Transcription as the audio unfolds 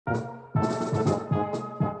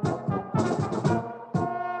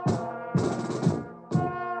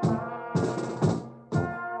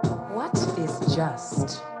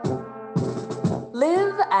just.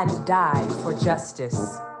 Live and die for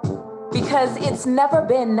justice. Because it's never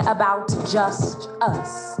been about just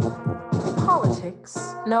us.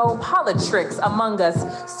 Politics, no politricks among us,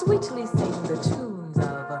 sweetly sing the tunes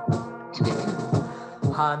of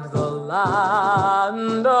and the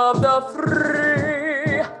land of the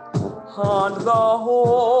free, and the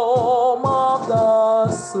home of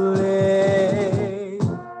the slave.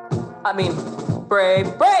 I mean,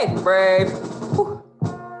 brave, brave, brave. Whew.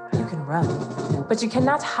 You can run, but you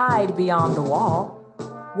cannot hide beyond the wall.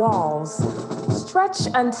 Walls stretch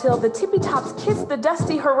until the tippy tops kiss the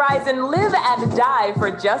dusty horizon. Live and die for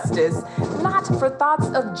justice, not for thoughts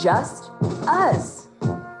of just us.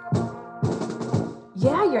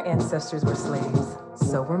 Yeah, your ancestors were slaves,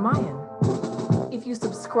 so were mine. If you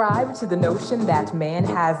subscribe to the notion that man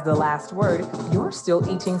has the last word, you're still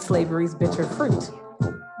eating slavery's bitter fruit.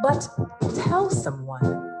 But tell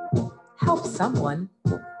someone, help someone,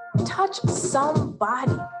 touch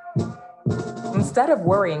somebody. Instead of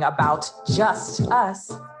worrying about just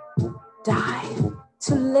us, die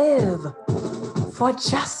to live for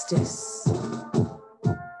justice.